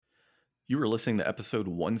You were listening to episode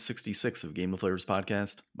 166 of Game Deflators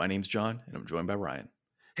podcast. My name's John, and I'm joined by Ryan.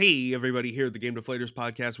 Hey, everybody, here at the Game Deflators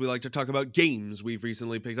podcast. We like to talk about games we've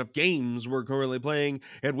recently picked up, games we're currently playing,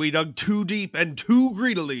 and we dug too deep and too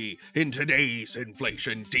greedily in today's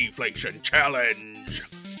Inflation Deflation Challenge.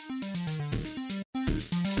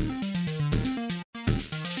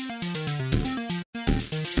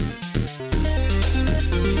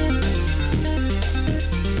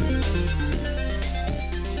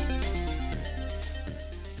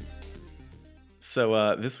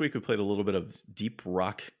 So this week we played a little bit of Deep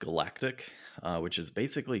Rock Galactic, which is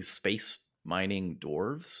basically space mining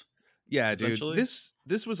dwarves, Yeah, dude, essentially.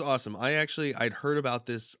 this was awesome. I'd heard about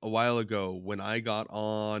this a while ago when I got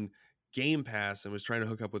on Game Pass and was trying to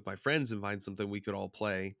hook up with my friends and find something we could all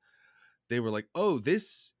play. They were like, "Oh,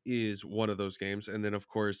 this is one of those games," and then of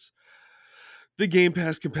course the Game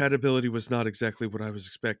Pass compatibility was not exactly what I was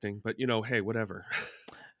expecting, but hey, whatever.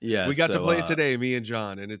 Yeah, We got to so play it today, me and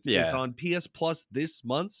John, and it's yeah, on PS Plus this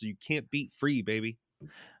month, so you can't beat free, baby.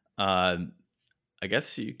 uh, I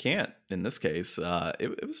guess you can't in this case.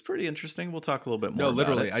 It was pretty interesting. We'll talk a little bit more No, about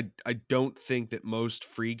literally, it. I don't think that most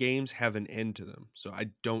free games have an end to them, so I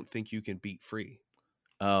don't think you can beat free.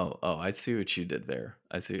 Oh, I see what you did there.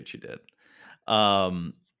 I see what you did.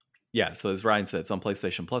 Um, yeah, so as Ryan said, it's on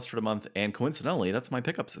PlayStation Plus for the month, and coincidentally, that's my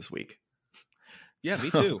pickups this week. Yeah,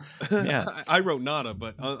 me So, too. yeah, I wrote nada,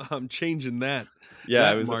 but I'm changing yeah,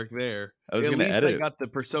 that mark there. I was At gonna least I edit. got the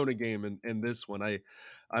Persona game in this one. I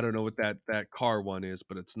don't know what that car one is,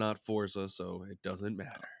 but it's not Forza, so it doesn't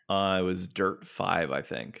matter. It was Dirt 5, I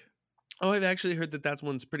think. Oh, I've actually heard that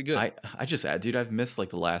one's pretty good. I just dude, I've missed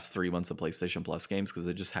like the last 3 months of PlayStation Plus games because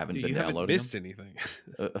I just haven't Dude, been you haven't downloading them. missed anything.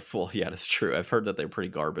 Well, yeah, that's true. I've heard that they're pretty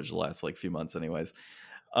garbage the last like few months, anyways.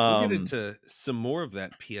 We'll get Um, into some more of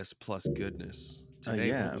that PS Plus goodness today, won't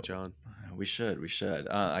yeah, we, John? we should. We should.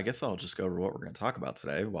 I guess I'll just go over what we're going to talk about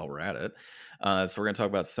today while we're at it. So we're going to talk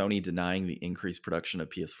about Sony denying the increased production of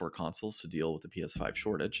PS4 consoles to deal with the PS5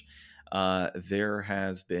 shortage. There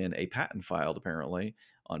has been a patent filed apparently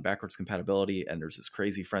on backwards compatibility, and there's this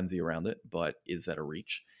crazy frenzy around it. But is that a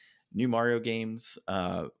reach? New Mario games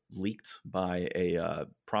leaked by a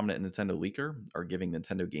prominent Nintendo leaker are giving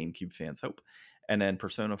Nintendo GameCube fans hope. And then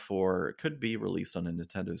Persona 4 could be released on a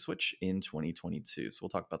Nintendo Switch in 2022. So we'll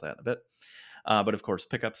talk about that in a bit. But of course,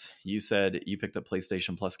 pickups. You said you picked up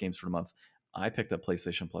PlayStation Plus games for the month. I picked up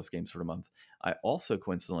PlayStation Plus games for the month. I also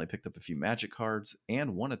coincidentally picked up a few Magic cards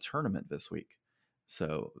and won a tournament this week.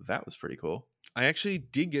 So that was pretty cool. I actually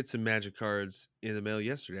did get some Magic cards in the mail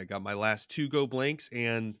yesterday. I got my last 2 Go Blanks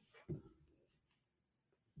and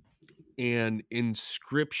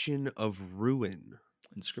Inscription of Ruin.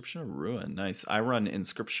 Inscription of Ruin. Nice. I run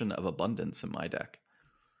Inscription of Abundance in my deck.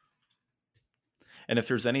 And if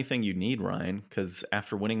there's anything you need, Ryan, because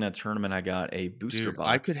after winning that tournament, I got a booster Dude, box.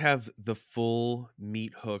 I could have the full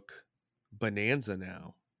Meat Hook Bonanza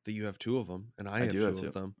now that you have 2 of them, and I have do 2 have of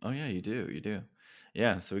to. them. Oh yeah, you do. You do.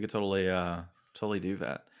 Yeah, so we could totally do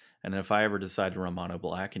that. And if I ever decide to run mono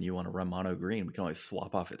black and you want to run mono green, we can always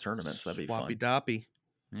swap off at tournaments. That'd be Swappy fun. doppy.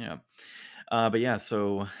 Yeah. But yeah,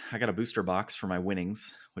 so I got a booster box for my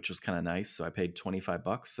winnings, which was kind of nice. So I paid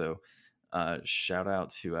 $25. So shout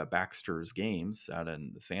out to Baxter's Games out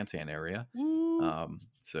in the Santan area.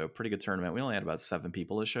 So pretty good tournament. We only had about 7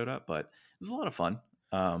 people that showed up, but it was a lot of fun.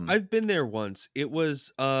 I've been there once. It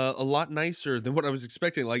was a lot nicer than what I was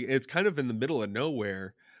expecting. Like, it's kind of in the middle of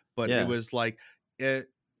nowhere, but it Yeah. was like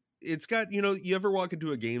it's got, you ever walk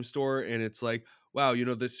into a game store and it's like, wow,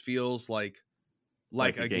 this feels like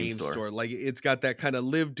a game store. Like, it's got that kind of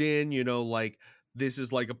lived in, like this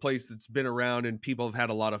is like a place that's been around and people have had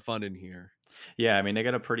a lot of fun in here. Yeah, I mean, they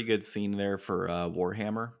got a pretty good scene there for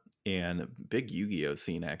Warhammer and big Yu-Gi-Oh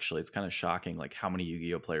scene, actually. It's kind of shocking, like how many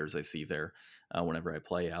Yu-Gi-Oh players I see there whenever I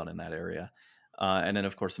play out in that area. And then,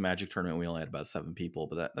 of course, the Magic tournament, we only had about 7 people,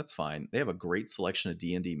 but that's fine. They have a great selection of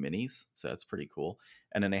D&D minis, so that's pretty cool.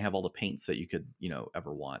 And then they have all the paints that you could,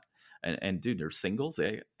 ever want. And dude, their singles,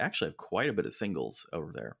 they actually have quite a bit of singles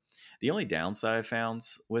over there. The only downside I found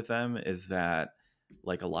with them is that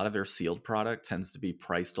like a lot of their sealed product tends to be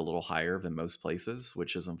priced a little higher than most places,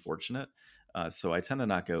 which is unfortunate. So I tend to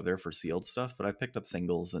not go there for sealed stuff, but I picked up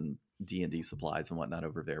singles and D&D supplies and whatnot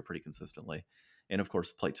over there pretty consistently. And of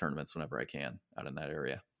course, play tournaments whenever I can out in that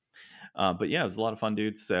area. But yeah, it was a lot of fun,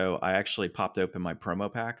 dude. So I actually popped open my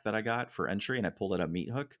promo pack that I got for entry and I pulled out a Meat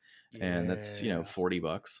Hook. And that's,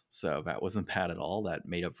 $40. So that wasn't bad at all. That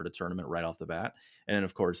made up for the tournament right off the bat. And then,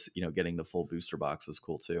 of course, getting the full booster box was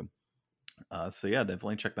cool too. So yeah,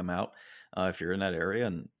 definitely check them out if you're in that area,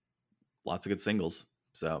 and lots of good singles.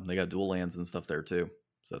 So they got dual lands and stuff there too.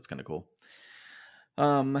 So that's kind of cool.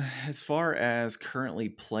 As far as currently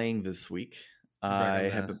playing this week, You back I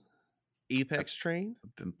on have the I've Apex train?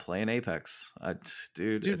 been playing Apex.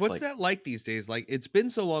 Dude, Dude, it's what's like that like these days? Like, it's been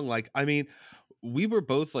so long. Like, I mean, we were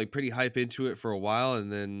both like pretty hype into it for a while,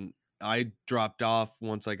 and then I dropped off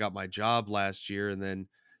once I got my job last year, and then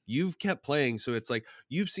you've kept playing. So it's like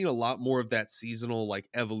you've seen a lot more of that seasonal like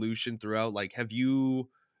evolution throughout. Like, have you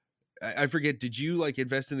I forget, did you like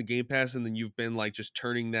invest in the Game Pass and then you've been like just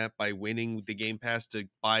turning that by winning the Game Pass to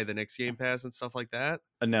buy the next Game Pass and stuff like that?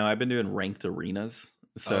 no, I've been doing ranked arenas. Oh,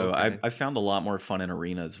 So okay. I found a lot more fun in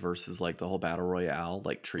arenas versus like the whole battle royale,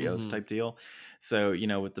 like trios Mhm. type deal. So,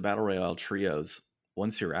 with the battle royale trios,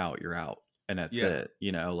 once you're out. And that's Yeah. it.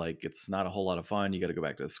 Like it's not a whole lot of fun. You got to go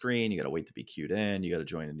back to the screen. You got to wait to be queued in. You got to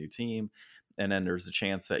join a new team. And then there's a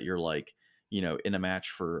chance that you're like, in a match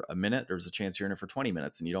for a minute. There's a chance you're in it for 20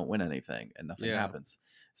 minutes and you don't win anything and nothing Yeah. happens.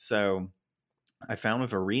 So I found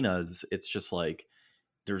with arenas, it's just like,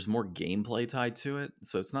 there's more gameplay tied to it.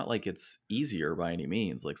 So it's not like it's easier by any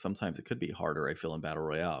means. Like sometimes it could be harder, I feel, in Battle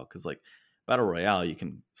Royale. Because like Battle Royale, you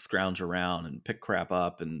can scrounge around and pick crap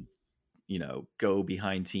up and, go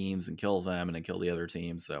behind teams and kill them and then kill the other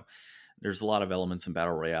team. So there's a lot of elements in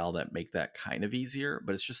Battle Royale that make that kind of easier,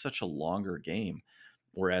 but it's just such a longer game.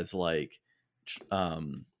 Whereas like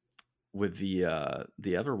with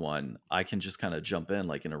the other one, I can just kind of jump in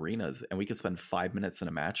like in arenas and we could spend 5 minutes in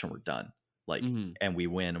a match and we're done. Like, Mhm. and we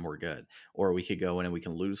win and we're good. Or we could go in and we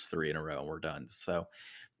can lose three in a row and we're done. So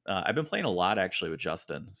I've been playing a lot actually with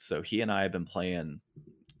Justin. So he and I have been playing.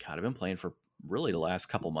 God, I've been playing for really the last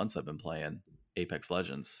couple months. I've been playing Apex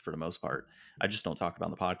Legends for the most part. I just don't talk about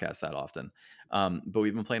on the podcast that often. But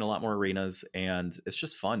we've been playing a lot more arenas and it's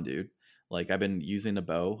just fun, dude. Like I've been using the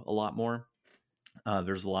bow a lot more.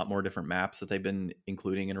 There's a lot more different maps that they've been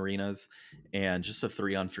including in arenas, and just a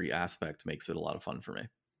 3-on-3 aspect makes it a lot of fun for me.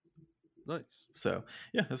 Nice. So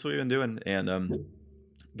yeah, that's what we've been doing, and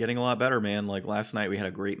getting a lot better, man. Like last night, we had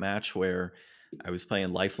a great match where I was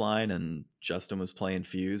playing Lifeline and Justin was playing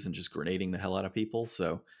Fuse and just grenading the hell out of people.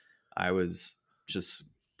 So I was just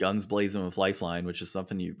guns blazing with Lifeline, which is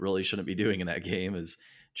something you really shouldn't be doing in that game. Is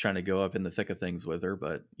trying to go up in the thick of things with her,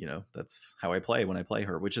 but that's how I play when I play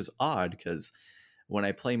her, which is odd because when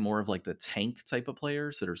I play more of like the tank type of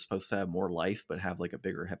players that are supposed to have more life but have like a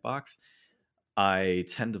bigger hitbox, I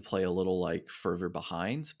tend to play a little like further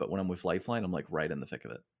behind. But when I'm with Lifeline, I'm like right in the thick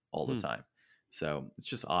of it all the Hmm. time. So it's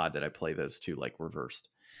just odd that I play those two like reversed.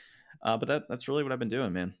 But that's really what I've been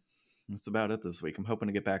doing, man. That's about it this week. I'm hoping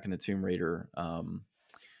to get back into Tomb Raider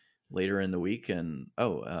later in the week, and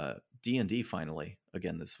D&D finally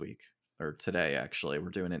again this week or today. Actually, we're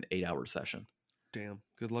doing an 8-hour session. Damn.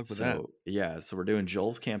 Good luck with that. So yeah, so we're doing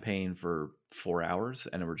Joel's campaign for 4 hours,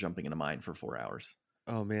 and then we're jumping into mine for 4 hours.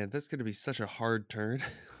 Oh man, that's gonna be such a hard turn.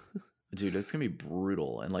 Dude, it's gonna be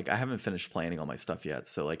brutal. And like I haven't finished planning all my stuff yet.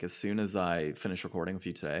 So like as soon as I finish recording with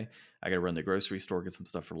you today, I gotta run to the grocery store, get some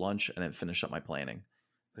stuff for lunch, and then finish up my planning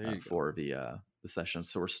There you go. for the session.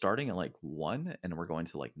 So we're starting at like 1 and we're going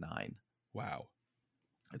to like 9. Wow.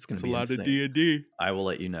 It's gonna That's a be lot of insane. D&D. I will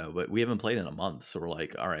let you know, but we haven't played in a month, so we're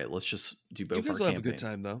like, all right, let's just do You both guys our will have a good campaign.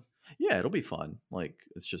 time though. Yeah, it'll be fun. Like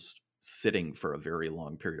it's just sitting for a very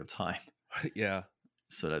long period of time. Yeah.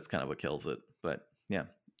 So that's kind of what kills it. But yeah,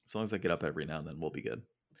 as long as I get up every now and then, we'll be good.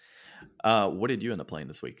 What did you end up playing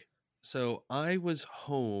this week? So I was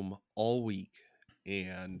home all week,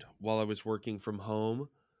 and while I was working from home,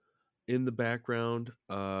 in the background,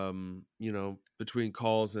 between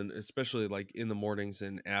calls and especially like in the mornings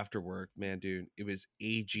and after work, man, dude, it was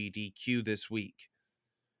AGDQ this week.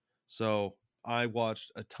 So I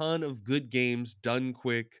watched a ton of good games done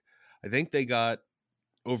quick. I think they got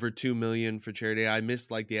over 2 million for charity. I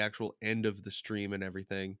missed like the actual end of the stream and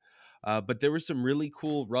everything. But there were some really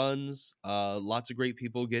cool runs, lots of great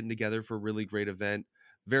people getting together for a really great event.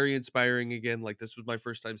 Very inspiring again. Like this was my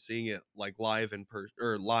first time seeing it like live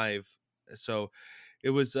or live. So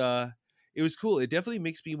it was cool. It definitely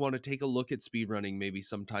makes me want to take a look at speedrunning maybe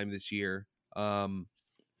sometime this year. Um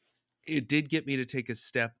it did get me to take a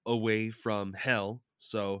step away from hell.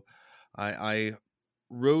 So I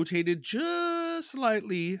rotated just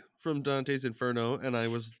slightly from Dante's Inferno, and I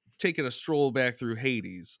was taking a stroll back through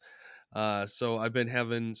Hades. So I've been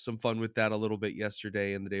having some fun with that a little bit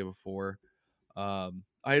yesterday and the day before. I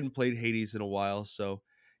hadn't played Hades in a while, so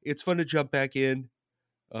it's fun to jump back in.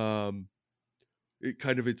 Um, it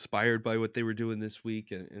kind of inspired by what they were doing this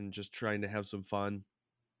week and just trying to have some fun.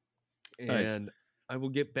 Nice. And I will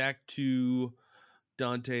get back to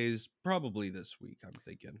Dante's probably this week, I'm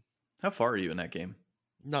thinking. How far are you in that game?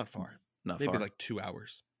 Not far. Not Maybe far. like 2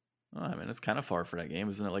 hours. Oh, I mean, it's kind of far for that game.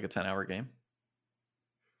 Isn't it like a 10-hour game?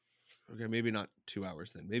 Okay, maybe not 2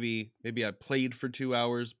 hours then. Maybe I played for 2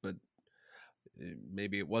 hours, but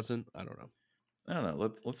maybe it wasn't. I don't know. I don't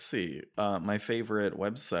know. Let's see. My favorite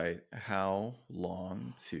website: How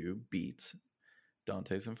Long to Beat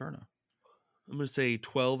Dante's Inferno. I'm gonna say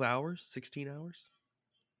 12 hours, 16 hours.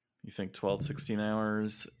 You think 12, 16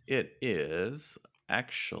 hours? It is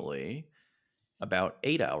actually about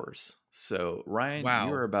 8 hours. So Ryan,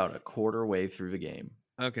 you're Wow. about a quarter way through the game.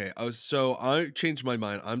 Okay, so I changed my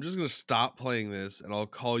mind. I'm just gonna stop playing this, and I'll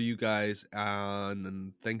call you guys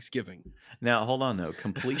on Thanksgiving. Now hold on though.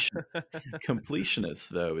 Completionist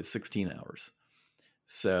though is 16 hours.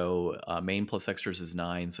 So main plus extras is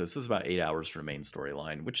 9. So this is about 8 hours for the main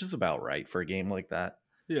storyline, which is about right for a game like that.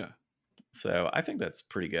 Yeah. So I think that's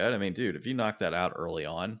pretty good. I mean, dude, if you knock that out early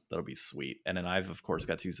on, that'll be sweet. And then I've of course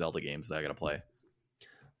got 2 Zelda games that I got to play.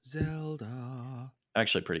 Zelda.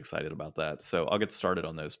 Actually pretty excited about that. So I'll get started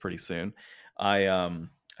on those pretty soon. I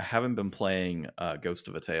haven't been playing Ghost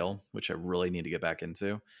of a Tale, which I really need to get back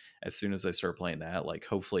into. As soon as I start playing that, like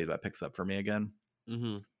hopefully that picks up for me again.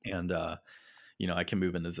 Mm-hmm. And I can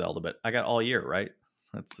move into Zelda, but I got all year, right?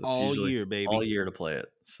 That's All usually year, all baby. year to play it.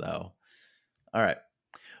 So all right.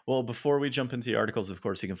 Well, before we jump into the articles, of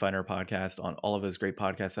course, you can find our podcast on all of those great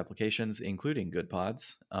podcast applications, including Good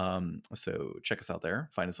Pods. So check us out there.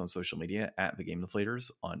 Find us on social media at the Game Deflators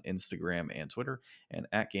on Instagram and Twitter, and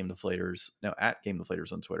at Game Deflators. No, at Game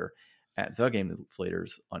Deflators on Twitter, at the Game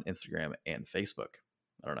Deflators on Instagram and Facebook.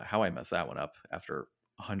 I don't know how I messed that one up after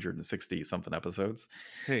 160 something episodes.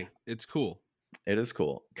 Hey, it's cool. It is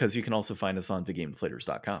cool because you can also find us on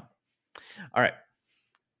thegamedeflators.com. All right.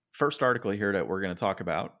 First article here that we're going to talk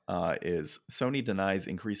about is Sony denies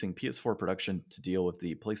increasing PS4 production to deal with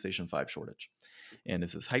the PlayStation 5 shortage. And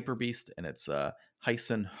this is Hyperbeast, and it's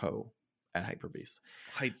Hyson Ho at Hyperbeast.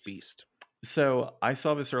 Hype beast. So I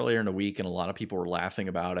saw this earlier in the week, and a lot of people were laughing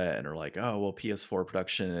about it and are like, "Oh, well, PS4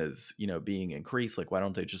 production is being increased. Like, why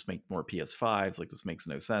don't they just make more PS5s? Like, this makes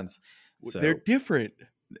no sense." They're So different.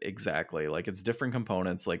 exactly. Like it's different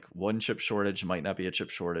components. Like one chip shortage might not be a chip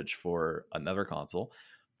shortage for another console.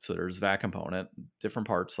 So there's that component, different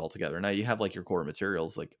parts altogether. Now you have like your core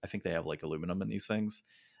materials. Like I think they have like aluminum in these things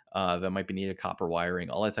that might be needed, copper wiring,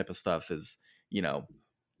 all that type of stuff is, you know,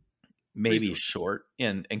 maybe Resources. short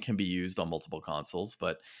and can be used on multiple consoles,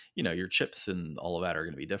 but your chips and all of that are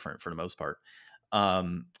going to be different for the most part.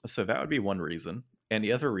 So that would be one reason. And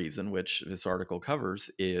the other reason, which this article covers,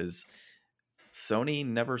 is Sony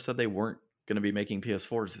never said they weren't going to be making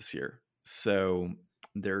PS4s this year. So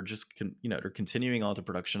they're just they're continuing on to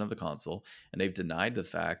production of the console, and they've denied the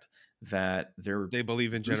fact that they're They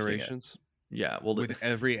believe in boosting it. generations Yeah, well, with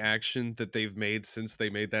every action that they've made since they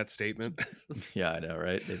made that statement. yeah, I know,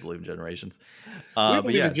 right? They believe in generations. We But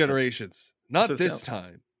believe yeah, in generations. Not so this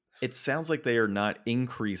time. it sounds like they are not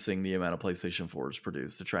increasing the amount of PlayStation 4s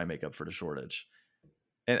produced to try and make up for the shortage.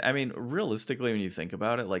 And I mean, realistically, when you think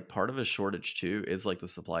about it, like part of a shortage too is like the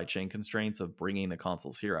supply chain constraints of bringing the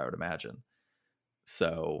consoles here, I would imagine.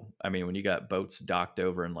 So, I mean, when you got boats docked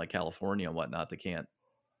over in like California and whatnot, they can't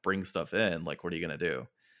bring stuff in. Like, what are you going to do?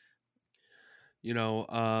 You know,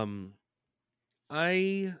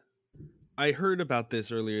 I I heard about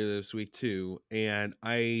this earlier this week too, and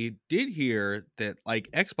I did hear that like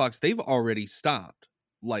Xbox, they've already stopped.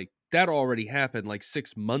 Like that already happened like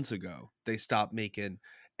 6 months ago. They stopped making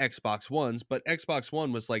Xbox Ones, but Xbox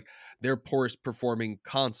One was like their poorest performing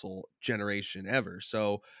console generation ever.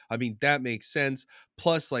 So I mean that makes sense.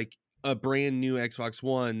 Plus, like a brand new Xbox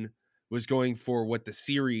One was going for what the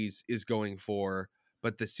series is going for,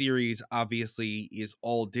 but the series obviously is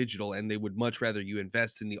all digital, and they would much rather you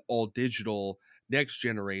invest in the all digital next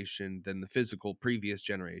generation than the physical previous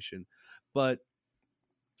generation. But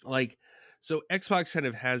like, so Xbox kind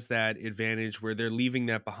of has that advantage where they're leaving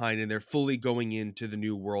that behind and they're fully going into the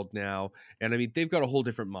new world now. And I mean, they've got a whole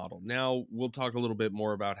different model. Now we'll talk a little bit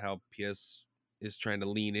more about how PS is trying to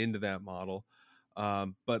lean into that model.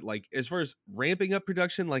 But like as far as ramping up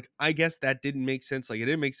production, like I guess that didn't make sense. Like it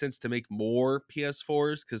didn't make sense to make more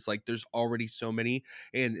PS4s because like there's already so many,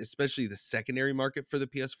 and especially the secondary market for the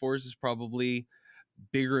PS4s is probably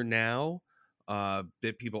bigger now,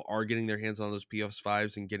 that people are getting their hands on those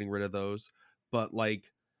PS5s and getting rid of those. But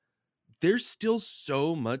like there's still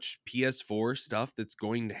so much PS4 stuff that's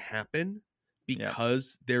going to happen Yeah.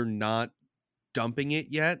 because they're not dumping it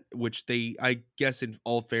yet, which they, I guess in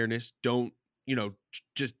all fairness, don't,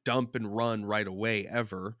 just dump and run right away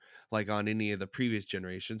ever, like on any of the previous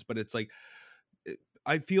generations. But it's like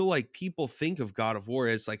I feel like people think of God of War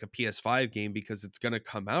as like a PS5 game because it's going to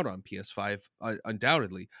come out on PS5,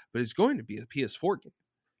 undoubtedly, but it's going to be a PS4 game.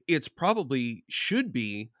 It's probably should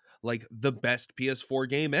be like the best PS4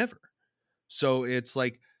 game ever. So it's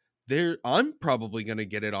like there I'm probably going to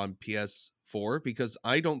get it on PS4 because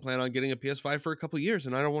I don't plan on getting a PS5 for a couple years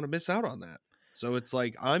and I don't want to miss out on that. So it's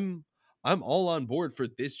like I'm all on board for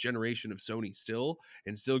this generation of Sony still,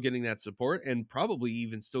 and still getting that support, and probably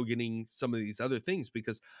even still getting some of these other things,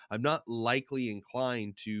 because I'm not likely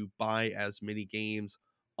inclined to buy as many games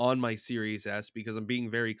on my Series S, because I'm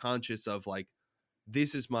being very conscious of like,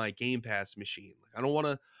 this is my Game Pass machine. Like, I don't want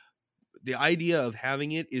to, the idea of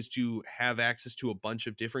having it is to have access to a bunch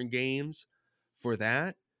of different games for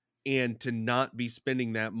that, and to not be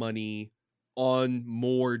spending that money on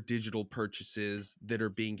more digital purchases that are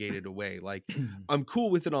being gated away. Like, I'm cool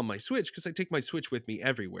with it on my Switch because I take my Switch with me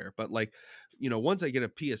everywhere. But like, once I get a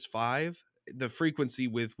PS5, the frequency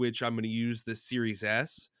with which I'm going to use the Series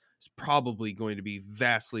S is probably going to be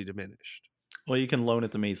vastly diminished. Well, you can loan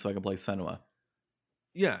it to me so I can play Senua.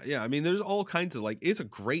 Yeah, yeah. I mean, there's all kinds of like, it's a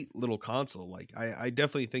great little console. Like, I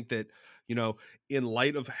definitely think that, you know, in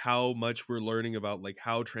light of how much we're learning about like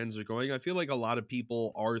how trends are going, I feel like a lot of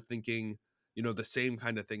people are thinking, the same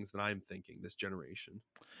kind of things that I'm thinking this generation.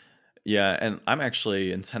 Yeah, and I'm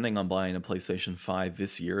actually intending on buying a PlayStation 5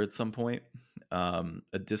 this year at some point.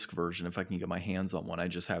 A disc version if I can get my hands on one. I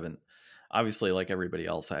just haven't, obviously, like everybody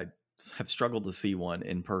else, I have struggled to see one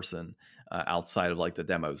in person outside of like the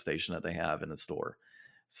demo station that they have in the store.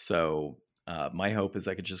 So my hope is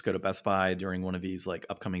I could just go to Best Buy during one of these like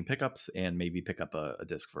upcoming pickups and maybe pick up a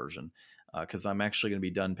disc version, because I'm actually going to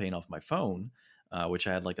be done paying off my phone, which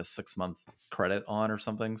I had like a 6 month credit on or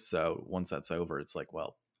something. So once that's over, it's like,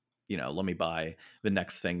 well, let me buy the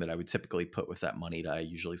next thing that I would typically put with that money that I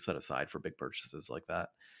usually set aside for big purchases like that.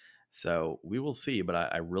 So we will see, but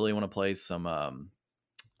I really want to play some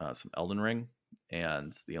Elden Ring,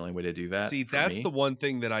 and the only way to do that See, for that's the me, one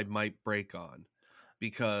thing that I might break on,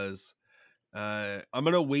 because I'm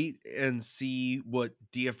gonna wait and see what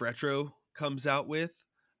DF Retro comes out with.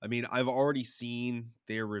 I mean, I've already seen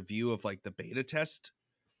their review of like the beta test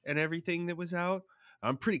and everything that was out.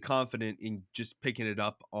 I'm pretty confident in just picking it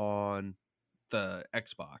up on the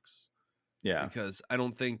Xbox, yeah, because I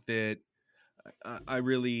don't think that I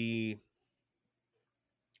really,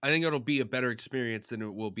 I think it'll be a better experience than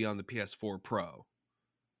it will be on the PS4 Pro.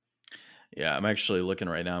 yeah. I'm actually looking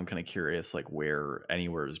right now. I'm kind of curious, like where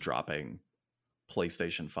anywhere is dropping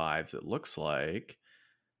PlayStation 5s. It looks like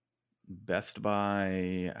Best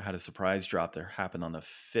Buy had a surprise drop that happened on the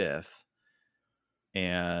 5th,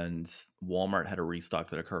 and Walmart had a restock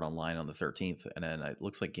that occurred online on the 13th, and then it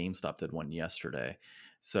looks like GameStop did one yesterday,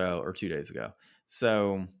 so or 2 days ago.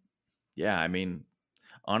 So yeah, I mean,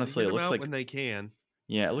 They honestly, get it them looks out like when they can.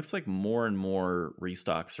 yeah, it looks like more and more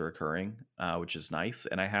restocks are occurring, which is nice.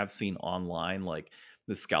 And I have seen online like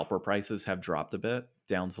the scalper prices have dropped a bit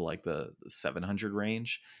down to like the 700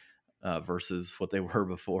 range, versus what they were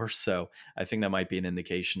before. So I think that might be an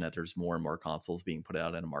indication that there's more and more consoles being put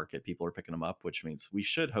out in the market. People are picking them up, which means we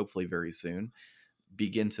should hopefully very soon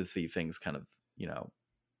begin to see things kind of,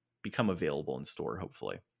 become available in store,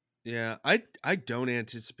 hopefully. Yeah, I don't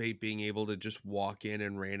anticipate being able to just walk in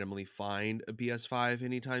and randomly find a PS5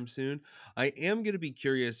 anytime soon. I am going to be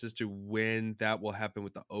curious as to when that will happen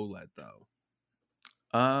with the OLED though.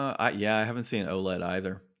 Yeah, I haven't seen OLED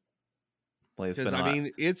either. Like it's Cuz been I on.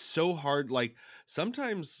 mean, it's so hard, like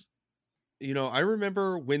sometimes, I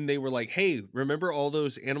remember when they were like, "Hey, remember all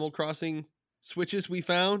those Animal Crossing Switches we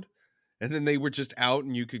found?" And then they were just out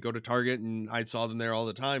and you could go to Target and I saw them there all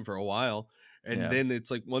the time for a while. And Yeah. then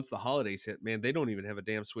it's like once the holidays hit, man, they don't even have a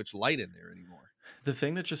damn Switch Lite in there anymore. The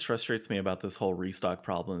thing that just frustrates me about this whole restock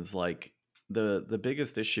problem is like the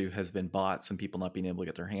biggest issue has been bots and people not being able to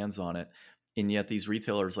get their hands on it. And yet these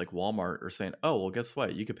retailers like Walmart are saying, "Oh, well, guess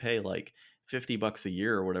what? You could pay like $50 a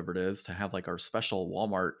year or whatever it is to have like our special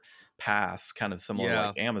Walmart pass, kind of similar to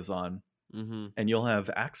like Yeah. Amazon, Mhm. and you'll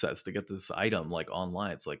have access to get this item like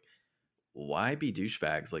online." It's like, why be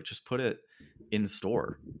douchebags? Like, just put it in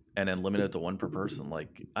store and then limit it to one per person.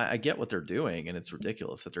 Like, I get what they're doing, and it's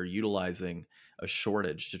ridiculous that they're utilizing a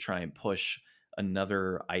shortage to try and push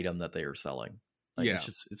another item that they are selling. Like, Yeah.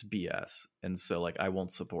 it's BS. And so, like, I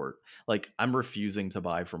won't support. Like, I'm refusing to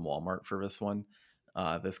buy from Walmart for this one,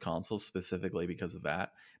 this console specifically because of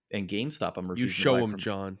that. And GameStop, I'm You refusing to show buy them, from.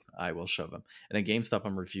 John. I will show them. And at GameStop,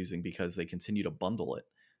 I'm refusing because they continue to bundle it,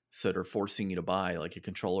 so they're forcing you to buy like a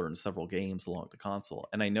controller and several games along with the console.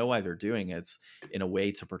 And I know why they're doing it. It's in a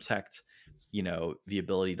way to protect, the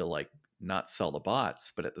ability to like not sell the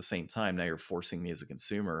bots, but at the same time, now you're forcing me as a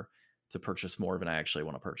consumer to purchase more than I actually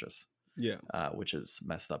want to purchase, Yeah. which is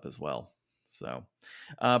messed up as well. So,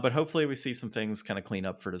 but hopefully we see some things kind of clean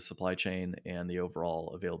up for the supply chain and the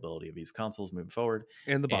overall availability of these consoles moving forward.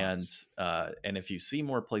 And the And bots. if you see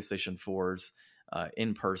more PlayStation 4s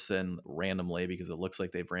in person randomly because it looks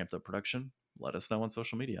like they've ramped up production, let us know on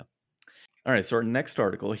social media. All right, so our next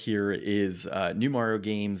article here is new Mario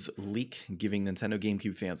games leak giving Nintendo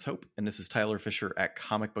GameCube fans hope, and this is Tyler Fisher at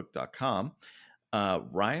comicbook.com.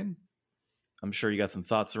 Ryan, I'm sure you got some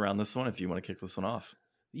thoughts around this one if you want to kick this one off.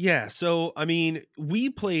 Yeah, so I mean, we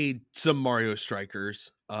played some Mario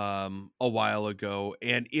Strikers a while ago,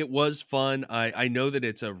 and it was fun. I know that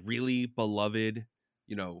it's a really beloved,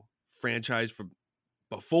 franchise from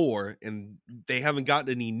before, and they haven't gotten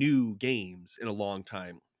any new games in a long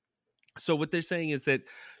time. So what they're saying is that,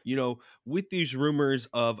 with these rumors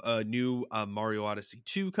of a new Mario Odyssey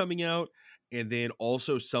 2 coming out, and then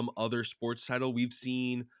also some other sports title, we've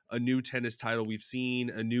seen a new tennis title, we've seen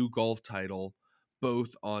a new golf title, both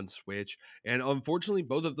on Switch, and unfortunately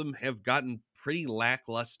both of them have gotten pretty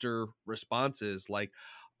lackluster responses. Like,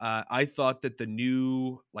 I thought that the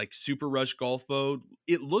new like Super Rush golf mode,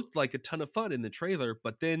 it looked like a ton of fun in the trailer,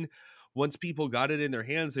 but then once people got it in their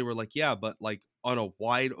hands, they were like, yeah, but like on a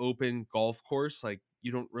wide open golf course, like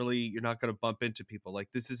you're not going to bump into people. Like,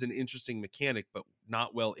 this is an interesting mechanic, but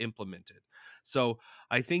not well implemented. So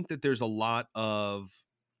I think that there's a lot of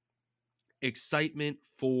excitement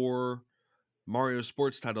for Mario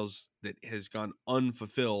sports titles that has gone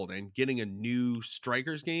unfulfilled, and getting a new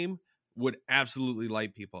Strikers game would absolutely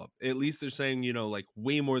light people up. At least they're saying, like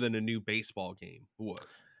way more than a new baseball game would.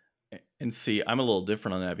 And see, I'm a little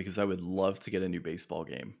different on that because I would love to get a new baseball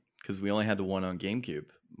game because we only had the one on GameCube.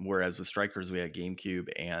 Whereas with Strikers, we had GameCube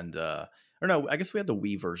and, or no, I guess we had the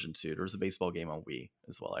Wii version too. There was a baseball game on Wii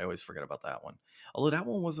as well. I always forget about that one. Although that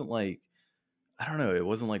one wasn't like, I don't know, it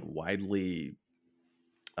wasn't like widely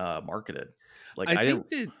marketed. Like I I think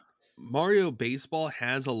didn't, that Mario Baseball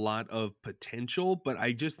has a lot of potential, but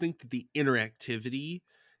I just think that the interactivity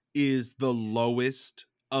is the lowest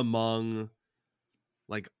among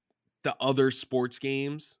like the other sports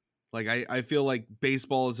games. Like, I feel like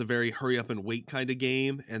baseball is a very hurry up and wait kind of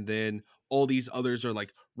game, and then all these others are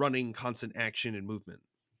like running, constant action and movement.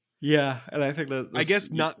 yeah, and I think that I this guess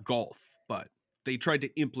not golf, but they tried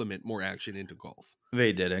to implement more action into golf.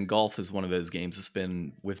 they did, and golf is one of those games that's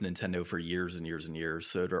been with Nintendo for years and years and years,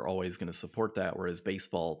 so they're always going to support that. Whereas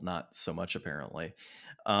baseball, not so much apparently.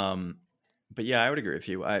 Um, but yeah, I would agree with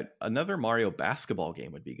you. Another Mario basketball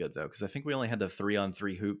game would be good though, because I think we only had the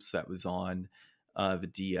 3-on-3 hoops that was on the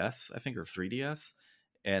DS, I think, or 3DS,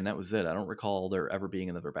 and that was it. I don't recall there ever being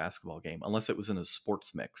another basketball game, unless it was in a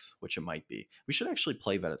sports mix, which it might be. We should actually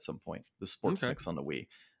play that at some point. The sports Okay. mix on the Wii,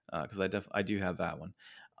 because I do have that one.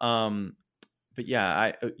 Um, but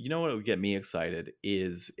yeah, you know what would get me excited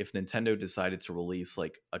is if Nintendo decided to release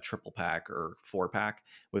like a triple pack or 4 pack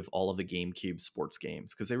with all of the GameCube sports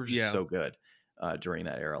games because they were just Yeah. so good during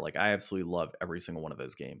that era. Like I absolutely loved every single one of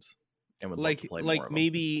those games and would love to play more Like of them.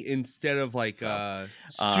 maybe instead of like So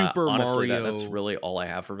Super honestly, that's Mario. really all I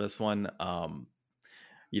have for this one.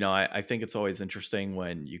 I think it's always interesting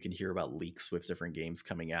when you can hear about leaks with different games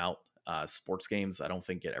coming out. Sports games, I don't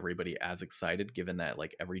think get everybody as excited, given that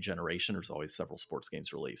like every generation, there's always several sports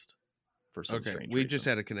games released for some Okay, strange we just reason.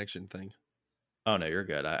 had a connection thing. Oh no, you're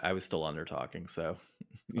good. I was still under talking, so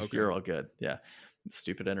Okay. you're all good. Yeah,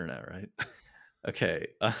 stupid internet, right? Okay.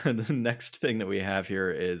 The next thing that we have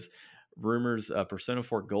here is rumors of Persona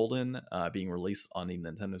 4 Golden being released on the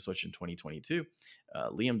Nintendo Switch in 2022.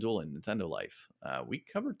 Liam Doolin, Nintendo Life. We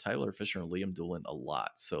covered Tyler Fisher and Liam Doolin a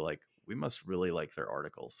lot, so like we must really like their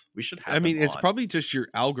articles. We should I have them mean, it's on. probably just your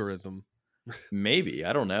algorithm. Maybe,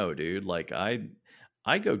 I don't know, dude. Like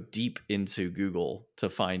I go deep into Google to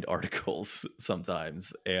find articles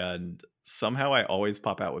sometimes, and somehow I always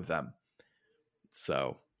pop out with them.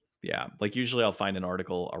 So yeah, like usually I'll find an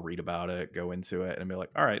article, I'll read about it, go into it, and be like,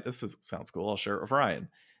 all right, sounds cool. I'll share it with Ryan,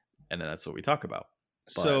 and then that's what we talk about.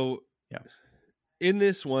 But So yeah, in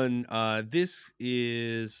this one, this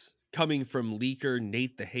is coming from leaker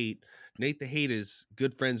Nate the Hate. Nate the Hate is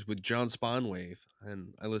good friends with John Spawnwave,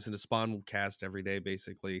 and I listen to Spawncast every day,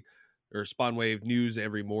 basically, or Spawnwave news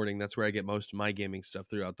every morning. That's where I get most of my gaming stuff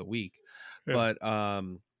throughout the week. yeah. But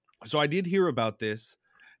so I did hear about this,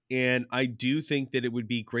 and I do think that it would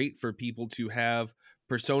be great for people to have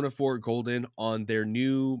Persona 4 Golden on their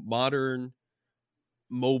new modern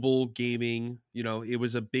mobile gaming. It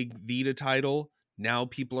was a big Vita title. Now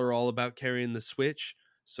people are all about carrying the Switch.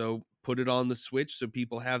 So put it on the Switch so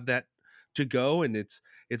people have that to go, and it's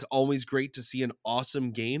always great to see an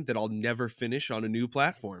awesome game that I'll never finish on a new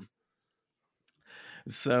platform.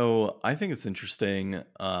 So I think it's interesting,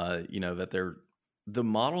 that the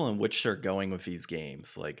model in which they're going with these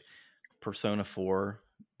games, like Persona 4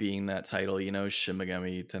 being that title, Shin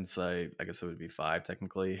Megami Tensei, I guess it would be 5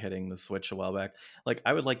 technically, hitting the Switch a while back. Like,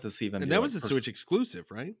 I would like to see them And do that like was a Switch exclusive,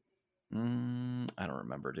 right? I don't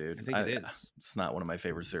remember, I dude. think it is. It's not one of my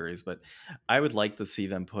favorite series, but I would like to see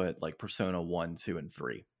them put like Persona 1, 2, and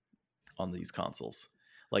 3 on these consoles.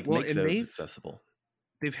 Like, Well, make and those they've accessible.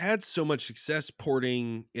 they've had so much success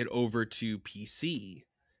porting it over to PC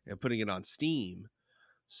and putting it on Steam.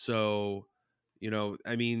 So,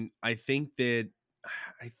 I mean, I think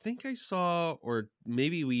I saw, or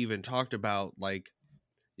maybe we even talked about, like,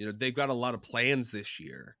 they've got a lot of plans this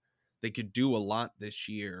year. They could do a lot this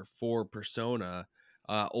year for Persona.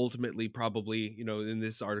 Ultimately, probably, in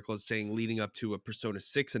this article, it's saying leading up to a Persona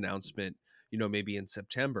 6 announcement, maybe in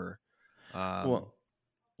September. Um,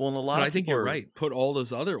 Well, and a but lot I of think people you're are, right. Put all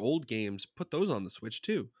those other old games, put those on the Switch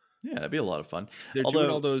too. yeah, that'd be a lot of fun. They're doing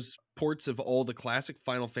all Although, those ports of all the classic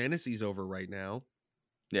Final Fantasies over right now.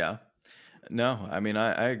 yeah, no, I mean,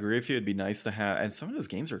 I agree with you. It'd be nice to have, and some of those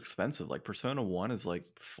games are expensive. Like Persona 1 is like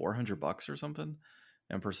 $400 or something,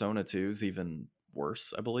 and Persona 2 is even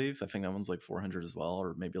worse, I believe. I think that one's like 400 as well,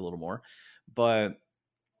 or maybe a little more. But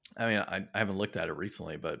I mean, I haven't looked at it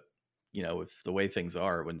recently, but with the way things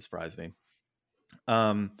are, it wouldn't surprise me.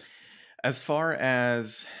 Um, as far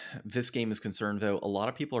as this game is concerned, though, a lot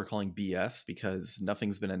of people are calling BS because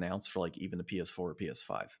nothing's been announced for like even the PS4 or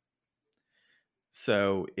PS5.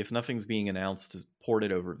 So if nothing's being announced to port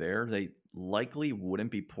it over there, they likely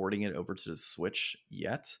wouldn't be porting it over to the Switch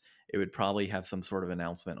yet. It would probably have some sort of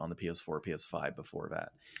announcement on the PS4, PS5 before that.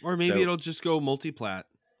 Or maybe So it'll just go multiplat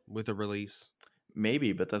with a release.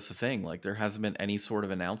 maybe, but that's the thing. Like there hasn't been any sort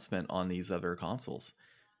of announcement on these other consoles.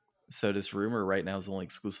 So this rumor right now is only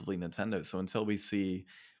exclusively Nintendo. So until we see,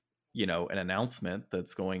 an announcement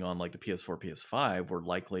that's going on like the PS4, PS5, we're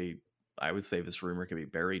likely, I would say this rumor could be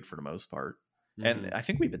buried for the most part. And Hmm. I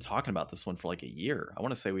think we've been talking about this one for like a year. I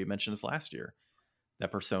want to say we mentioned this last year that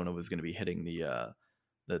Persona was going to be hitting the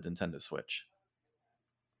Nintendo Switch.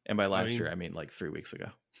 And by I last year, mean, I mean like 3 weeks ago.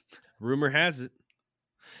 rumor has it.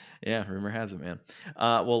 Yeah, rumor has it, man.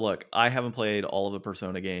 Well, look, I haven't played all of the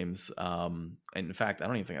Persona games. And in fact, I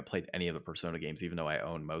don't even think I played any of the Persona games, even though I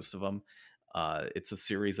own most of them. It's a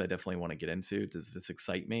series I definitely want to get into. Does this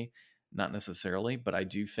excite me? Not necessarily, but I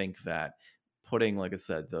do think that putting, like I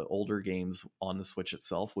said, the older games on the Switch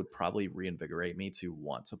itself would probably reinvigorate me to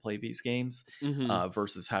want to play these games Hmm.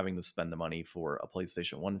 versus having to spend the money for a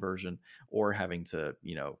PlayStation 1 version or having to,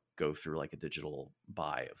 go through like a digital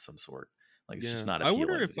buy of some sort. Like it's just Yeah. not I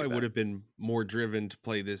wonder appealing to if do I would that. have been more driven to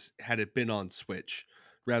play this had it been on Switch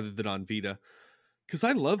rather than on Vita. Because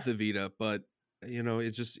I love the Vita, but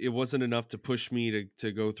it wasn't enough to push me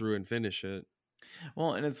to go through and finish it.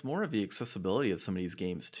 Well, and it's more of the accessibility of some of these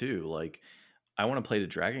games too. Like I want to play the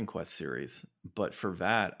Dragon Quest series, but for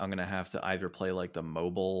that, I'm going to have to either play like the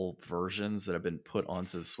mobile versions that have been put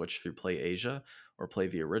onto the Switch through Play Asia or play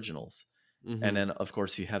the originals. And Hmm. then of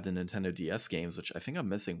course you have the Nintendo DS games, which I think I'm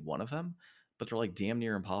missing one of them, but they're like damn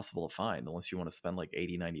near impossible to find unless you want to spend like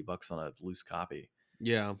 80, $90 on a loose copy.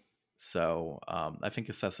 Yeah. So I think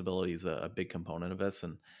accessibility is a big component of this,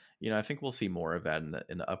 and I think we'll see more of that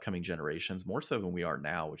in the upcoming generations, more so than we are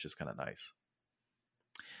now, which is kind of nice.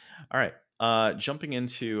 All right, jumping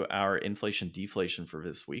into our inflation deflation for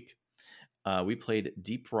this week. We played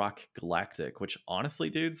Deep Rock Galactic, which honestly,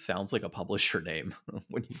 dude, sounds like a publisher name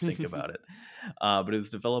when you think about it. But it was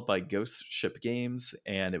developed by Ghost Ship Games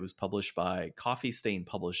and it was published by Coffee Stain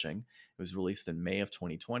Publishing. It was released in May of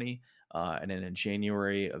 2020. And then in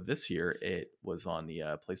January of this year, it was on the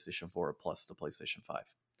PlayStation 4 plus the PlayStation 5.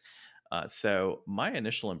 So, my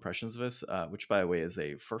initial impressions of this, which by the way is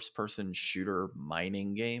a first person shooter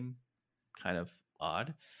mining game, kind of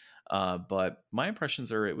odd. But my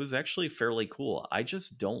impressions are it was actually fairly cool. I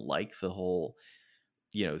just don't like the whole,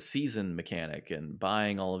 season mechanic and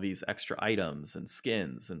buying all of these extra items and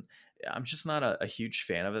skins. And I'm just not a huge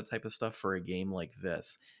fan of that type of stuff for a game like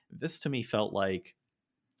this. This to me felt like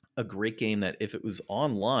a great game that if it was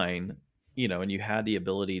online, and you had the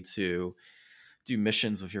ability to do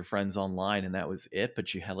missions with your friends online and that was it,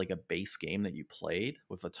 but you had like a base game that you played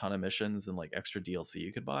with a ton of missions and like extra DLC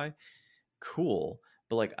you could buy, cool.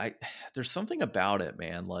 But like there's something about it,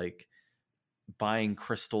 man. Like buying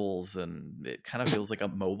crystals and it kind of feels like a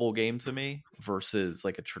mobile game to me versus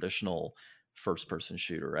like a traditional first person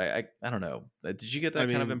shooter. I don't know. Did you get I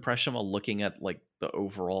that kind of mean, impression while looking at like the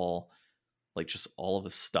overall like just all of the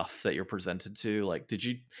stuff that you're presented to? Like did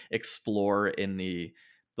you explore in the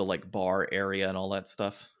like bar area and all that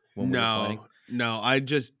stuff when we were no, playing? No, I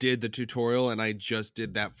just did the tutorial and I just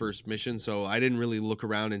did that first mission, so I didn't really look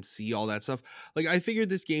around and see all that stuff. Like, I figured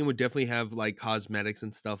this game would definitely have, like, cosmetics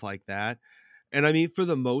and stuff like that, and I mean, for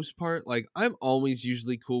the most part, like, I'm always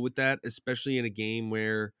usually cool with that, especially in a game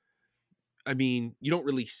where I mean, you don't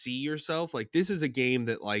really see yourself. Like, this is a game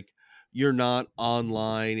that, like, you're not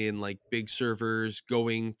online in like big servers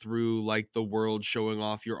going through like the world showing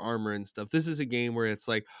off your armor and stuff. This is a game where it's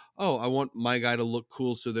like, oh, I want my guy to look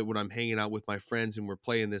cool so that when I'm hanging out with my friends and we're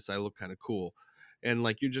playing this, I look kind of cool. And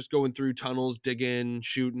like you're just going through tunnels, digging,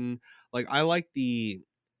 shooting. Like I like the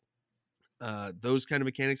those kind of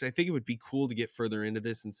mechanics. I think it would be cool to get further into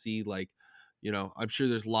this and see like, you know, I'm sure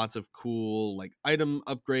there's lots of cool like item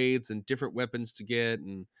upgrades and different weapons to get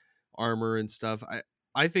and armor and stuff.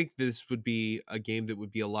 I think this would be a game that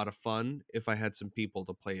would be a lot of fun if I had some people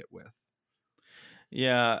to play it with.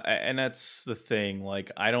 Yeah, and that's the thing.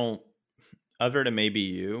 Like, I don't, other than maybe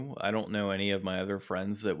you, I don't know any of my other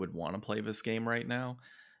friends that would want to play this game right now.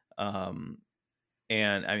 Um,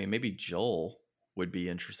 and I mean, maybe Joel would be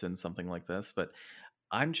interested in something like this, but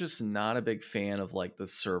I'm just not a big fan of like the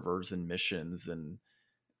servers and missions and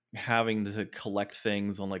having to collect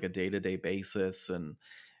things on like a day to day basis. And,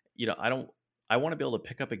 I don't, I want to be able to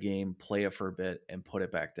pick up a game, play it for a bit, and put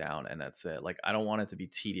it back down. And that's it. Like, I don't want it to be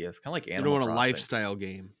tedious, kind of like You don't Animal want a Crossing. lifestyle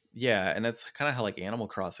game. Yeah, and that's kind of how like Animal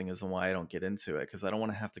Crossing is and why I don't get into it because I don't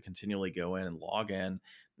want to have to continually go in and log in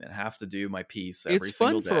and have to do my piece It's every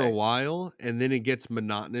single fun for a day. while and then it gets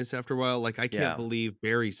monotonous after a while. Like I can't Yeah. believe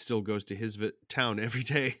Barry still goes to his town every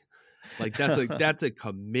day. Like that's a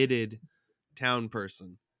committed town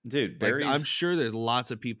person. Dude, Like, I'm Barry's sure there's lots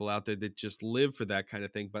of people out there that just live for that kind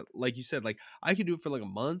of thing, but like you said, like, I could do it for, like, a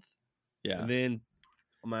month, and yeah, then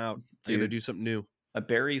I'm out. I gotta dude, do something new,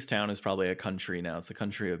 Barry's town is probably a country now. It's the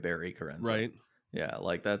country of Barry Carenza. right? Yeah,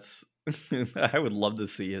 like that's I would love to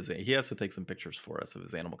see his he has to take some pictures for us of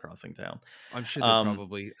his Animal Crossing town. I'm sure they're Um,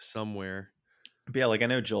 probably somewhere. but yeah, like I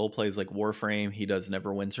know Joel plays like Warframe, he does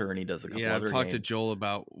Neverwinter, and he does a couple Yeah, I've other talked to games. Joel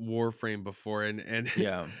about Warframe before, and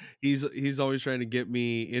Yeah, he's always trying to get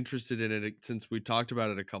me interested in it since we talked about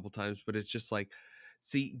it a couple times, but it's just like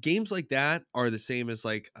see, games like that are the same as,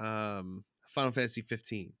 like, Final Fantasy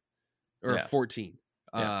 15. Or yeah, 14.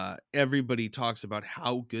 yeah. Everybody talks about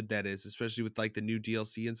how good that is, especially with like the new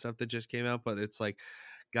DLC and stuff that just came out. But it's like,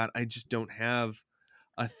 God, I just don't have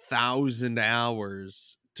 1,000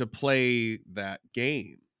 hours to play that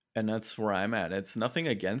game. And that's where I'm at. It's nothing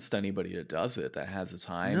against anybody that does it, that has the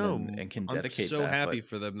time No, and can I'm dedicate so that, happy but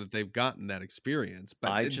for them that they've gotten that experience.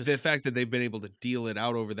 But I the just fact that they've been able to deal it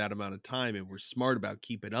out over that amount of time and we're smart about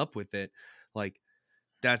keeping up with it, like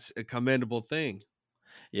that's a commendable thing.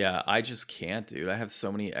 yeah, I just can't, dude. I have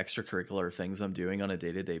so many extracurricular things I'm doing on a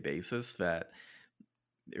day-to-day basis that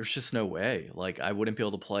there's just no way. Like, I wouldn't be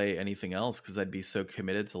able to play anything else because 'cause I'd be so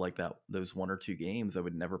committed to, like, those 1 or 2 games, I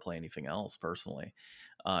would never play anything else personally.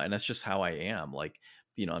 And that's just how I am. Like,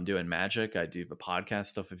 I'm doing Magic, I do the podcast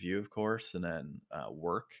stuff with you, of course, and then,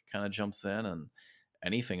 work kinda jumps in, and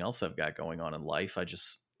anything else I've got going on in life,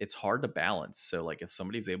 it's hard to balance. So, like, if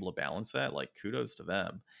somebody's able to balance that, like, kudos to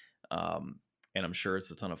them. Um, and I'm sure it's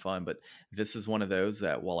a ton of fun, but this is one of those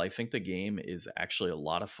that while I think the game is actually a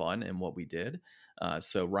lot of fun in what we did,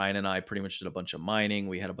 so Ryan and I pretty much did a bunch of mining.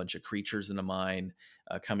 We had a bunch of creatures in the mine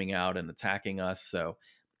coming out and attacking us. So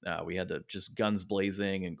we had to just guns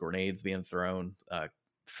blazing and grenades being thrown,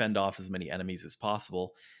 fend off as many enemies as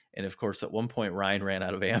possible. And of course, at one point, Ryan ran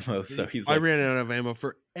out of ammo. So he's I like, ran out of ammo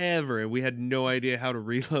forever and we had no idea how to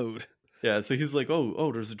reload. yeah. So he's like,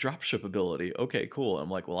 oh, there's a dropship ability. Okay, cool. I'm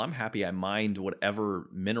like, well, I'm happy I mined whatever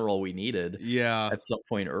mineral we needed Yeah. at some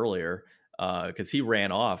point earlier because he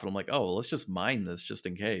ran off. And I'm like, oh, well, let's just mine this just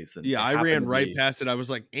in case. And Yeah, it I happened ran to right be past it. I was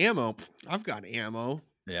like, "Ammo? Pfft, I've got ammo."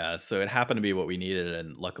 Yeah, so it happened to be what we needed,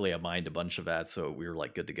 and luckily I mined a bunch of that, so we were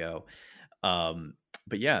like good to go. Um,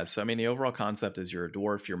 but yeah, so I mean, the overall concept is you're a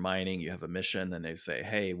dwarf, you're mining, you have a mission, and they say,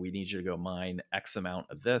 "Hey, we need you to go mine X amount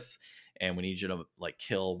of this, and we need you to like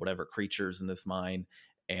kill whatever creatures in this mine."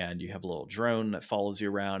 And you have a little drone that follows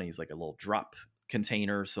you around. He's like a little drop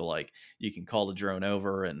container, so like you can call the drone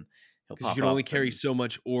over, and he'll Because you pop can only up, carry and so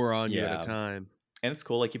much ore on you at a yeah, time. and it's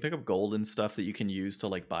cool, like, you pick up gold and stuff that you can use to,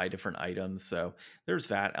 like, buy different items, so there's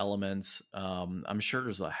that elements. I'm sure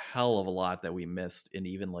there's a hell of a lot that we missed in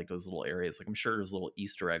even, like, those little areas, like, I'm sure there's little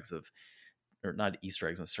Easter eggs of or not Easter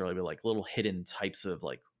eggs necessarily, but, like, little hidden types of,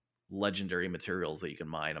 like, legendary materials that you can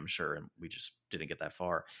mine, I'm sure, and we just didn't get that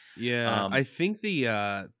far. Yeah, I Um, think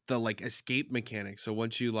the, like, escape mechanic, so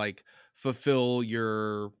once you, like, fulfill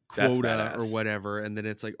your that's quota or badass. whatever, and then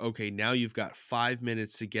it's like, "Okay, now you've got 5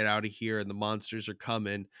 minutes to get out of here, and the monsters are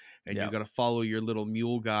coming, and you Yeah. gotta follow your little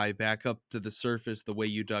mule guy back up to the surface the way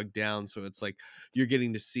you dug down," so it's like you're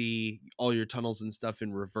getting to see all your tunnels and stuff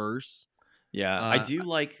in reverse. Yeah, I Uh, do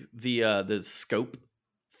like the scope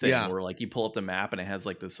thing yeah. where, like, you pull up the map and it has,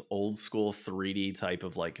 like, this old school 3D type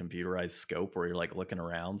of, like, computerized scope where you're, like, looking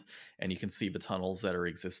around and you can see the tunnels that are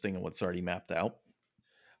existing and what's already mapped out.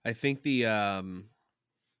 I think the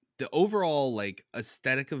overall, like,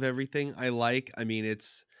 aesthetic of everything I like. I mean,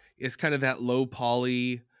 it's kind of that low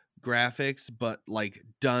poly graphics, but, like,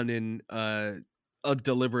 done in a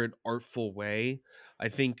deliberate, artful way. I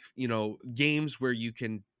think, games where you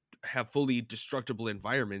can have fully destructible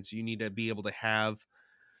environments, you need to be able to have,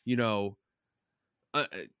 you know,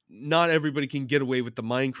 not everybody can get away with the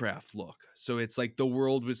Minecraft look. So it's like the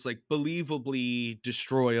world was like believably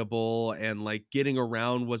destroyable, and like getting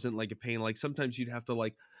around wasn't like a pain. Like sometimes you'd have to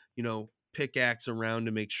like, pickaxe around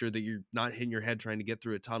to make sure that you're not hitting your head trying to get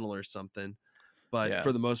through a tunnel or something. But Yeah.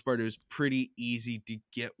 for the most part, it was pretty easy to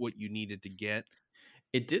get what you needed to get.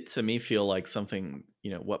 It did to me feel like something,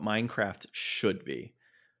 what Minecraft should be.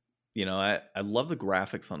 I love the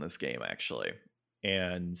graphics on this game actually.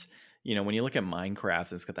 And, when you look at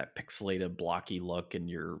Minecraft, it's got that pixelated, blocky look and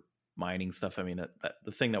your mining stuff. I mean,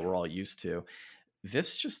 the thing that we're all used to.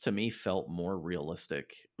 This just to me felt more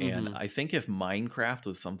realistic. And Hmm. I think if Minecraft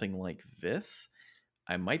was something like this,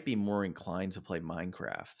 I might be more inclined to play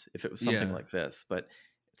Minecraft if it was something Yeah. like this, but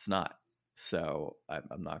it's not. So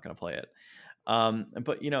I'm not going to play it.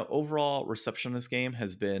 But overall reception of this game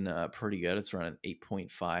has been pretty good. It's around an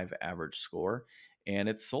 8.5 average score, and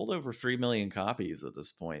it's sold over 3 million copies at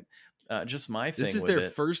this point. Just my This thing is with their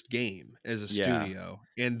it, first game as a yeah. studio,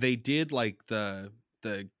 and they did like the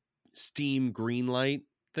Steam Greenlight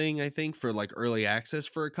thing, I think, for like early access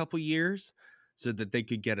for a couple years so that they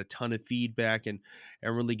could get a ton of feedback and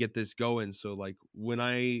really get this going. So like when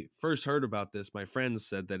I first heard about this, my friends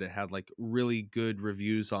said that it had like really good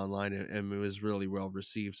reviews online, and it was really well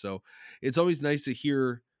received. So it's always nice to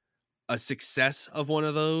hear a success of one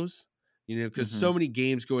of those, because Hmm. so many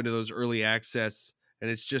games go into those early access and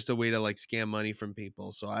it's just a way to like scam money from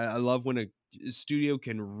people. So I love when a studio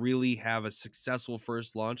can really have a successful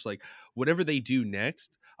first launch. Like whatever they do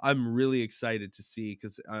next, I'm really excited to see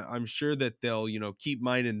because I'm sure that they'll, keep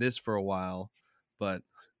mining this for a while, but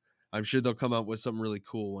I'm sure they'll come up with something really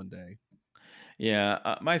cool one day.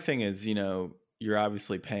 Yeah, my thing is, you're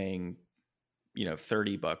obviously paying,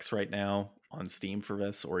 $30 right now on Steam for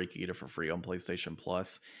this, or you could get it for free on PlayStation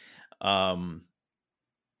Plus. Um,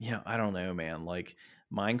 I don't know, man. Like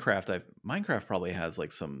Minecraft probably has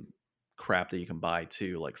like some crap that you can buy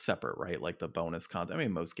too, like separate, right? Like the bonus content. I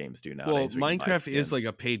mean, most games do Well, nowadays. We can buy Minecraft is like skins.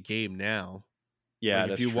 a paid game now. Like Yeah,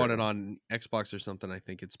 if that's you want it true. on Xbox or something, I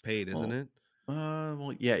think it's paid, isn't Well, it?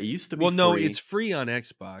 yeah, it used to be Well, no, it's free. free on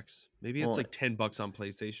Xbox. Maybe it's Well, like $10 on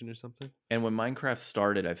PlayStation or something. and when Minecraft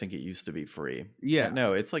started, I think it used to be free. Yeah.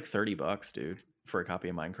 No, it's like $30, dude, for a copy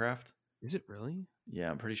of Minecraft. Is it really? Yeah,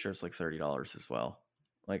 I'm pretty sure it's like $30 as well.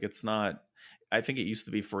 Like it's not. I think it used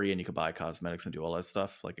to be free, and you could buy cosmetics and do all that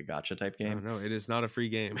stuff, like a gotcha type Oh, game. no, it is not a free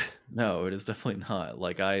game. No, it is definitely not.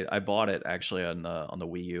 Like I bought it actually on the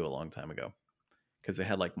Wii U a long time ago because it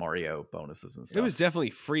had like Mario bonuses and It was stuff. definitely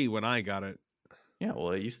free when I got it. Yeah,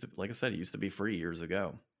 well, it used to, like I said, it used to be free years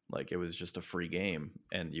ago. Like it was just a free game,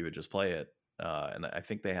 and you would just play it. And I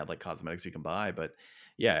think they had like cosmetics you can buy, but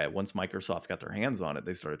yeah, once Microsoft got their hands on it,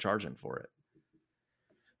 they started charging for it.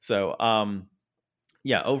 So,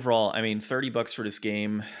 yeah, overall, I mean, $30 for this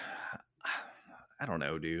game. I don't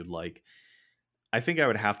know, dude. Like, I think I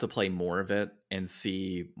would have to play more of it and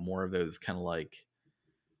see more of those kind of like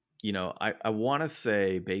I want to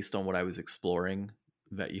say based on what I was exploring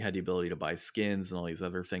that you had the ability to buy skins and all these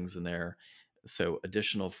other things in there. So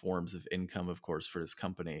additional forms of income, of course, for this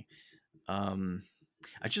company. Um,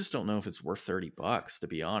 I just don't know if it's worth $30, to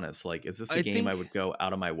be honest. Like, is this a I game I think, would go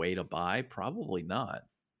out of my way to buy? Probably not.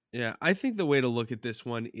 yeah, I think the way to look at this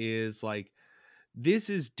one is like this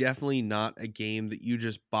is definitely not a game that you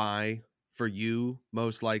just buy for you,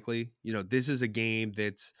 most likely. This is a game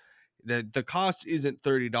that's the cost isn't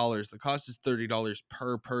 $30. The cost is $30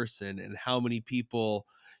 per person. And how many people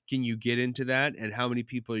can you get into that? And how many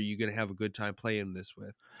people are you going to have a good time playing this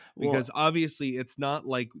with? Because Well, obviously it's not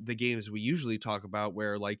like the games we usually talk about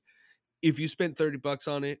where like if you spent $30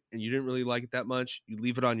 on it and you didn't really like it that much, you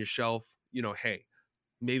leave it on your shelf, hey,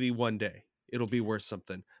 maybe one day it'll be worth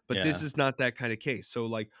something. But this yeah. is not that kind of case. So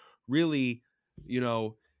like really, you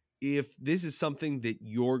know, if this is something that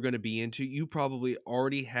you're going to be into, you probably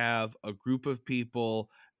already have a group of people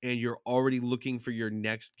and you're already looking for your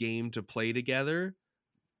next game to play together.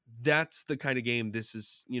 That's the kind of game this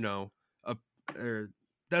is, a or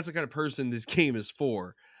that's the kind of person this game is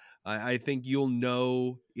for. I think you'll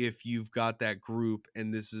know if you've got that group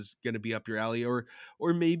and this is going to be up your alley, or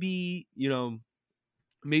maybe,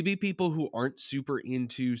 maybe people who aren't super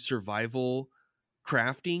into survival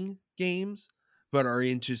crafting games, but are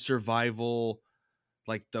into survival,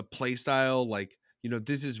 like the play style, like,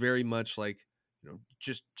 this is very much like,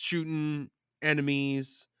 just shooting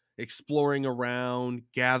enemies, exploring around,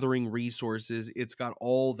 gathering resources. It's got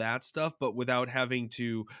all that stuff, but without having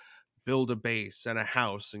to build a base and a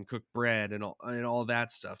house and cook bread and all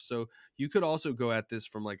that stuff. So you could also go at this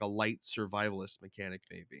from like a light survivalist mechanic,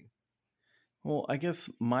 maybe. Well, I guess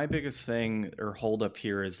my biggest thing or hold up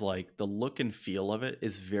here is like the look and feel of it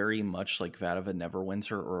is very much like that of a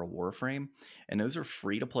Neverwinter or a Warframe. And those are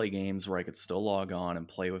free to play games where I could still log on and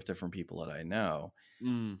play with different people that I know.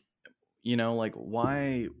 Mm. Like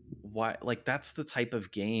why like that's the type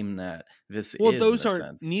of game that this Well, is in those a aren't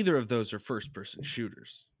sense. neither of those are first person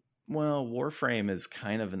shooters. Well, Warframe is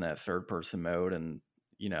kind of in that third person mode and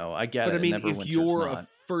I get But I it. mean, if Neverwinter's you're a not.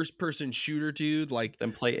 first person shooter, dude, like,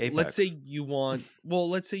 Then play let's say Apex. you want well,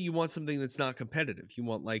 let's say you want something that's not competitive. You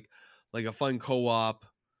want like a fun co-op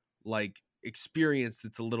like experience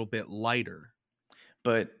that's a little bit lighter.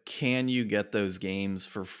 But can you get those games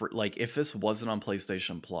for free? Like, if this wasn't on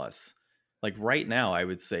PlayStation Plus, like right now, I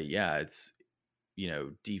would say, yeah, it's,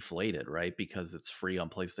 deflated, right? Because it's free on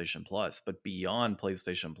PlayStation Plus. But beyond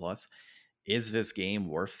PlayStation Plus, is this game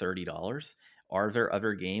worth $30? Are there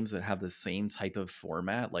other games that have the same type of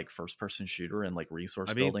format, like first person shooter and like resource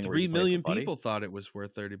I mean, building where you 3 can play with a million buddy? people thought it was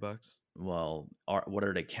worth $30. Well, what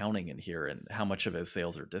are they counting in here and how much of his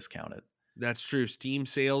sales are discounted? That's true. Steam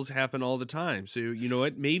sales happen all the time. So, you know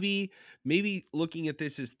S- what? Maybe looking at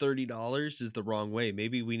this as $30 is the wrong way.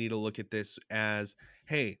 Maybe we need to look at this as,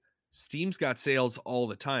 hey, Steam's got sales all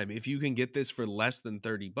the time. If you can get this for less than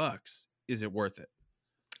 $30, is it worth it?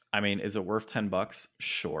 I mean, is it worth $10?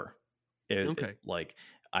 Sure. Okay. Like,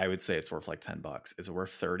 I would say it's worth like $10. Is it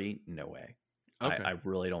worth 30? No way. I Okay.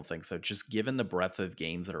 really don't think so. Just given the breadth of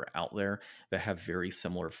games that are out there that have very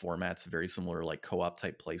similar formats, very similar like co-op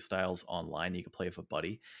type play styles online, you can play with a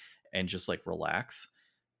buddy and just like relax.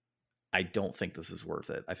 I don't think this is worth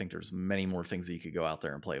it. I think there's many more things that you could go out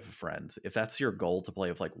there and play with a friend. If that's your goal to play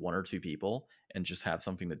with like one or two people and just have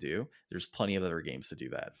something to do, there's plenty of other games to do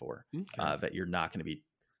that for. Okay. That you're not going to be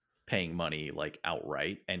paying money like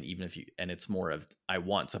outright, and even if you and it's more of I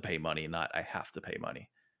want to pay money, not I have to pay money.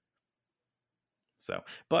 So,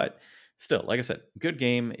 but still, like I said, good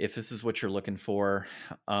game if this is what you're looking for.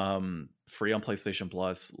 Free on PlayStation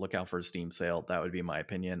Plus. Look out for a Steam sale. That would be my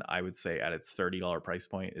opinion. I would say at its $30 price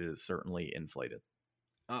point, it is certainly inflated.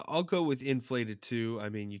 I'll go with inflated too. I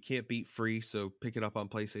mean, you can't beat free, so pick it up on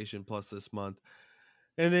PlayStation Plus this month.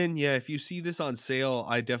 And then, yeah, if you see this on sale,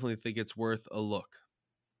 I definitely think it's worth a look.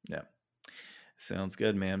 Yeah. Sounds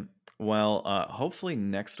good, man. Well, hopefully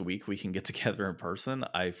next week we can get together in person.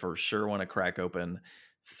 I for sure want to crack open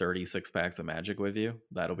 36 packs of Magic with you.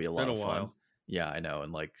 That'll be It's a been lot a of fun. while. Yeah, I know.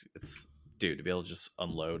 And like, it's, dude, to be able to just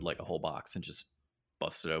unload like a whole box and just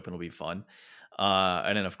bust it open will be fun.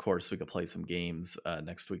 And then, of course, we could play some games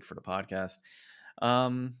next week for the podcast.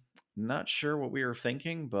 Um, Not sure what we were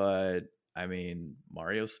thinking, but I mean,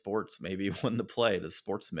 Mario Sports, maybe one to play the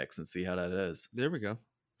sports mix and see how that is. There we go.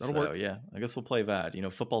 That'll So work. yeah, I guess we'll play that.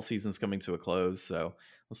 Football season's coming to a close, so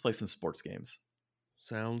let's play some sports games.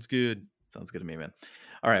 Sounds good. Sounds good to me, man.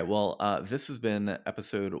 All right, well, this has been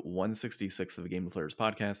episode 166 of the Game of Players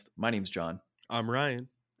podcast. My name's John, I'm Ryan.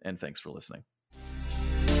 and thanks for listening.